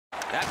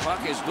That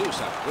puck is loose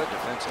on good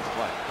defensive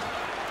play.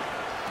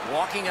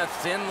 Walking a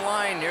thin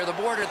line near the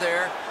border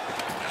there.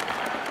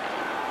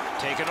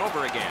 Taken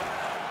over again.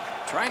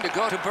 Trying to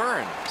go to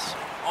Burns.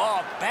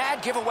 Oh,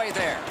 bad giveaway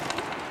there.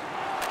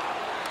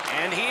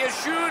 And he is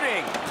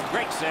shooting.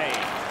 Great save.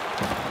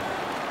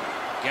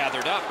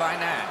 Gathered up by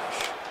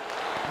Nash.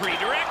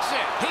 Redirects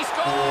it. He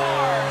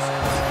scores!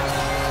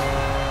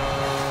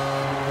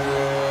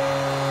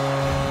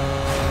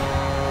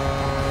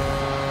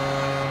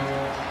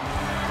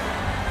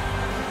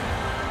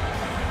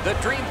 The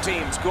Dream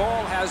Team's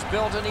goal has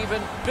built an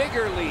even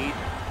bigger lead.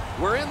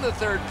 We're in the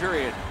third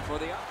period for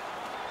the...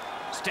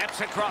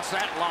 Steps across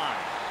that line.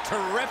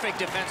 Terrific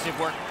defensive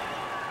work.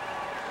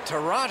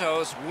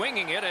 Toronto's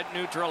winging it at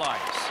neutral ice.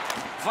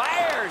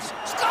 Fires!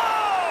 Score!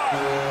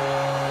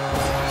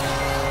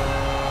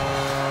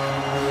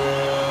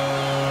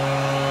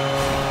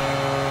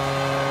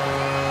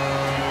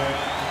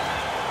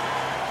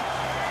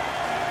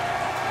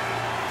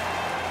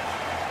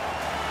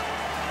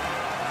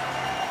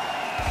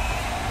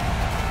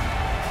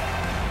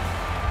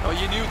 Well,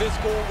 you knew this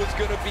goal was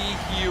going to be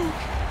huge.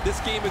 This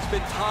game has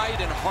been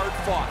tied and hard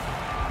fought.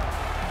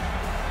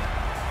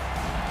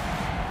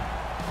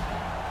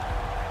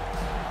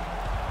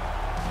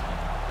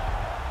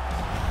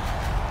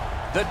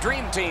 The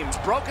Dream Team's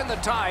broken the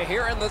tie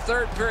here in the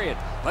third period.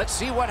 Let's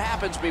see what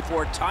happens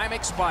before time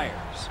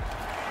expires.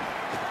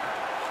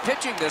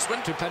 Pitching this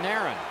one to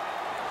Panarin.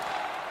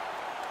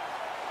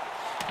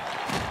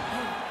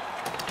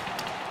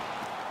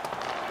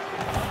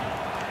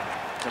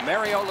 To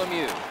Mario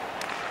Lemieux.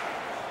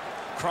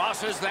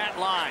 Crosses that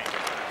line.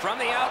 From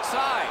the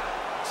outside.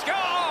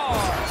 Score!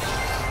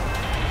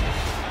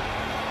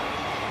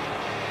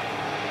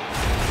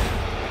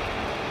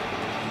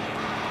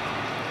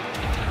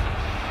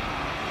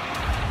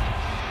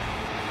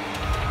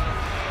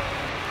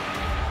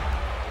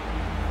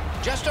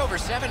 Just over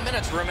 7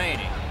 minutes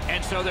remaining.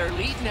 And so their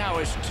lead now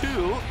is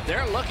 2.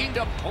 They're looking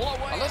to pull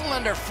away. A little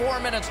under 4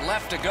 minutes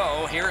left to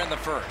go here in the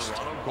first.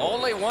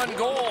 Only one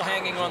goal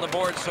hanging on the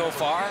board so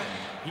far.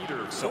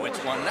 So it's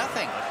 1-0.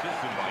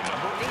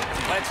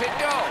 Let's it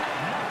go.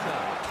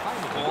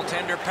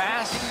 Goaltender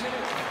pass.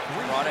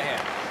 Brought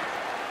ahead.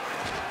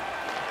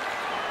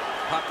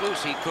 Puck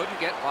loose. He couldn't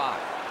get by.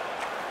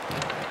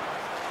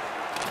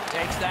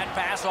 Takes that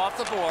pass off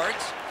the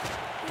boards.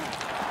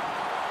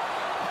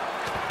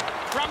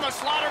 From the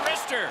slot of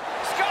wrister.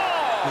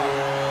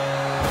 Score!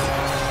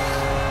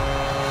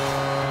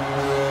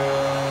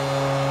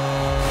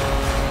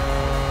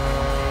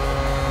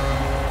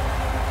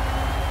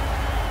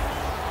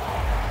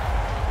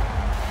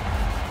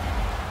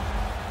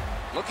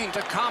 Looking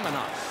to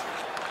Kamenev.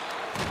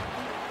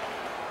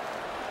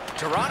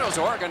 Toronto's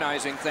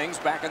organizing things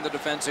back in the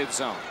defensive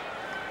zone.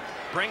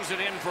 Brings it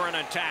in for an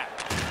attack.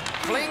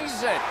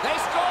 Flings it. They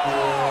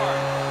score!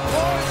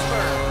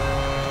 Forsberg.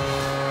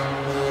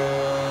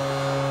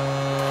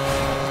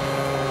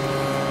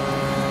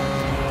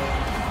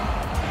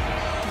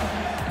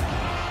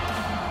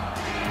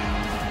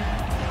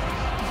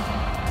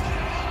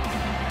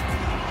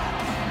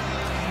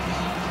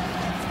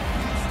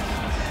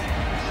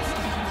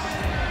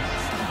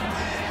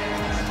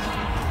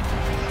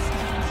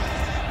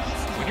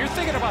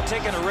 Thinking about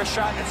taking a wrist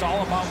shot, it's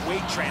all about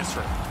weight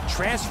transfer.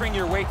 Transferring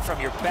your weight from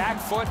your back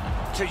foot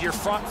to your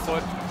front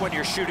foot when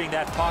you're shooting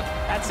that puck.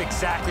 That's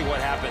exactly what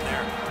happened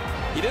there.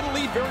 He didn't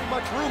leave very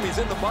much room. He's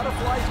in the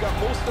butterfly. He's got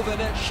most of the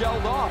net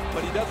shelled off,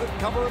 but he doesn't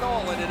cover it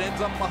all, and it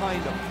ends up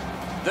behind him.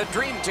 The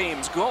Dream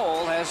Team's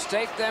goal has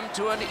taken them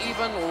to an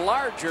even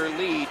larger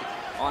lead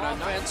on a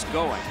offense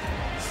going.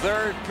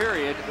 Third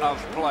period of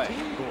play.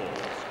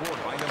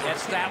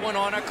 Gets that one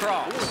on a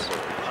cross.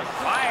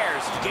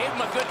 Fires. Gave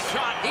him a good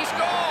shot. He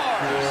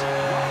scores!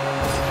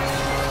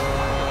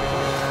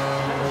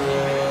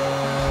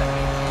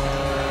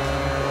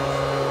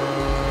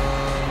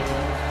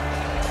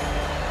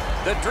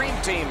 The Dream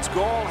Team's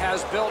goal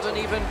has built an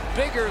even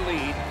bigger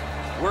lead.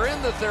 We're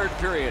in the third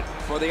period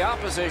for the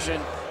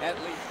opposition at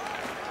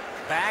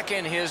least. Back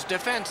in his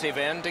defensive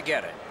end to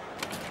get it.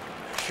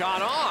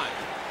 Shot on.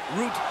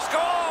 Root.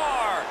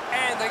 Score!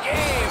 And the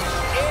game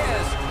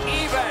is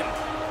even.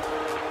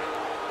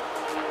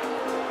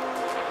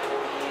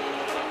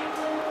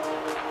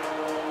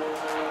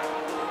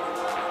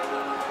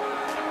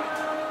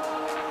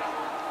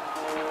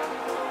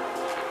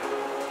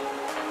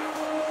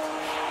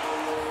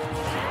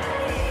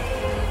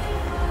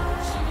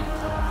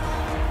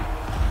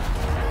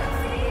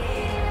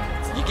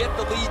 Get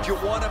the lead, you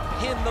want to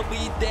pin the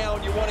lead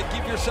down. You want to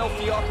give yourself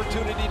the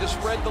opportunity to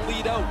spread the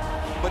lead out.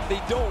 But they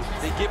don't.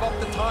 They give up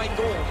the tying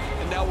goal,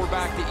 and now we're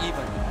back to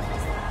even.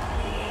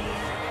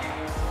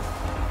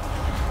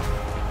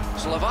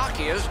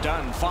 Slovakia's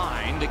done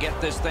fine to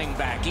get this thing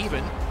back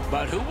even,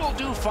 but who will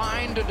do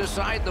fine to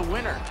decide the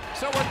winner?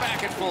 So we're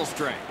back at full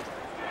strength.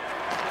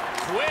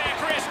 Quick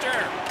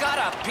wrister. Got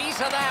a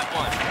piece of that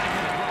one.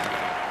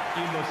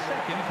 In the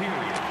second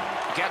period.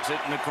 Gets it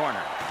in the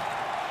corner.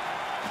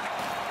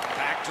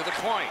 To the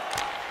point.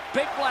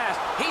 Big blast.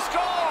 He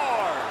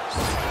scores!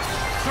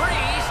 3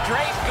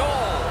 straight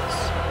goals.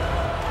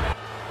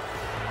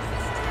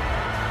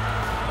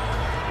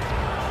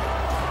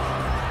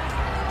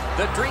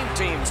 The dream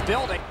team's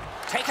building.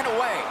 Taken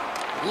away.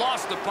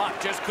 Lost the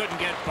puck. Just couldn't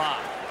get by.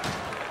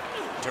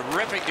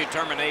 Terrific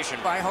determination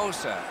by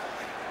Josi.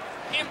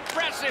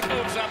 Impressive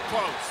moves up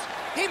close.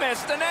 He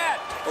missed the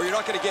net. Or you're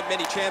not going to get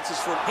many chances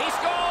for him. He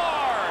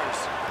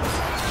scores!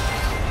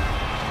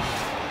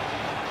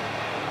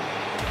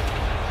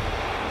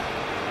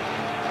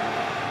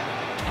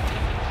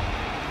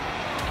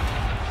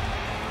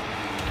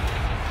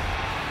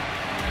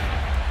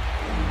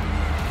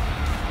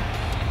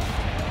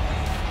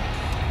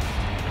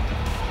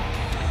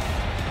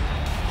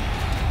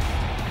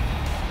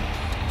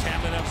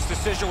 Kamenev's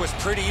decision was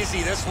pretty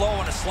easy. This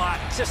low in a slot,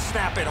 just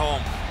snap it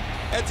home.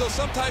 And so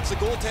sometimes the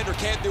goaltender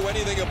can't do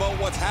anything about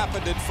what's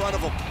happened in front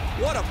of him.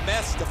 What a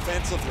mess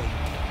defensively.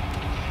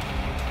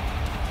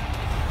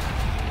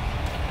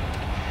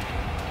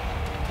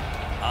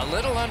 A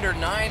little under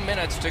 9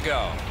 minutes to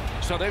go.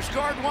 So they've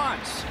scored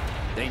once.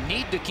 They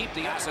need to keep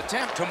the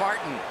attempt to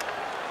Martin.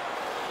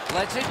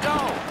 Lets it go.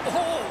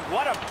 Oh,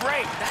 what a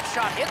break. That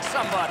shot hit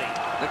somebody.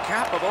 The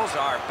Capitals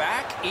are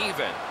back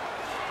even.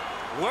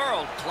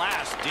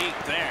 World-class deep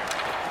there.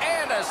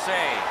 And a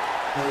save.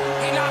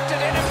 He knocked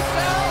it in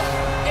himself.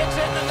 It's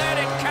in the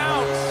net. It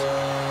counts.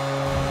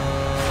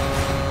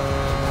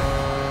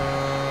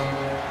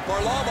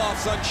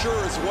 Varlamov's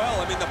unsure as well.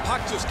 I mean, the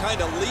puck just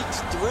kind of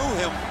leaks through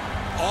him.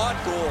 Odd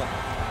goal.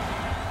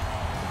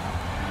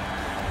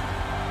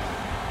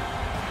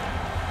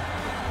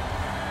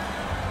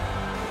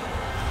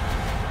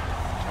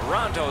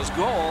 Toronto's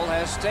goal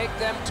has staked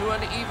them to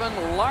an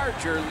even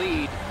larger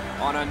lead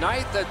on a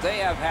night that they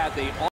have had the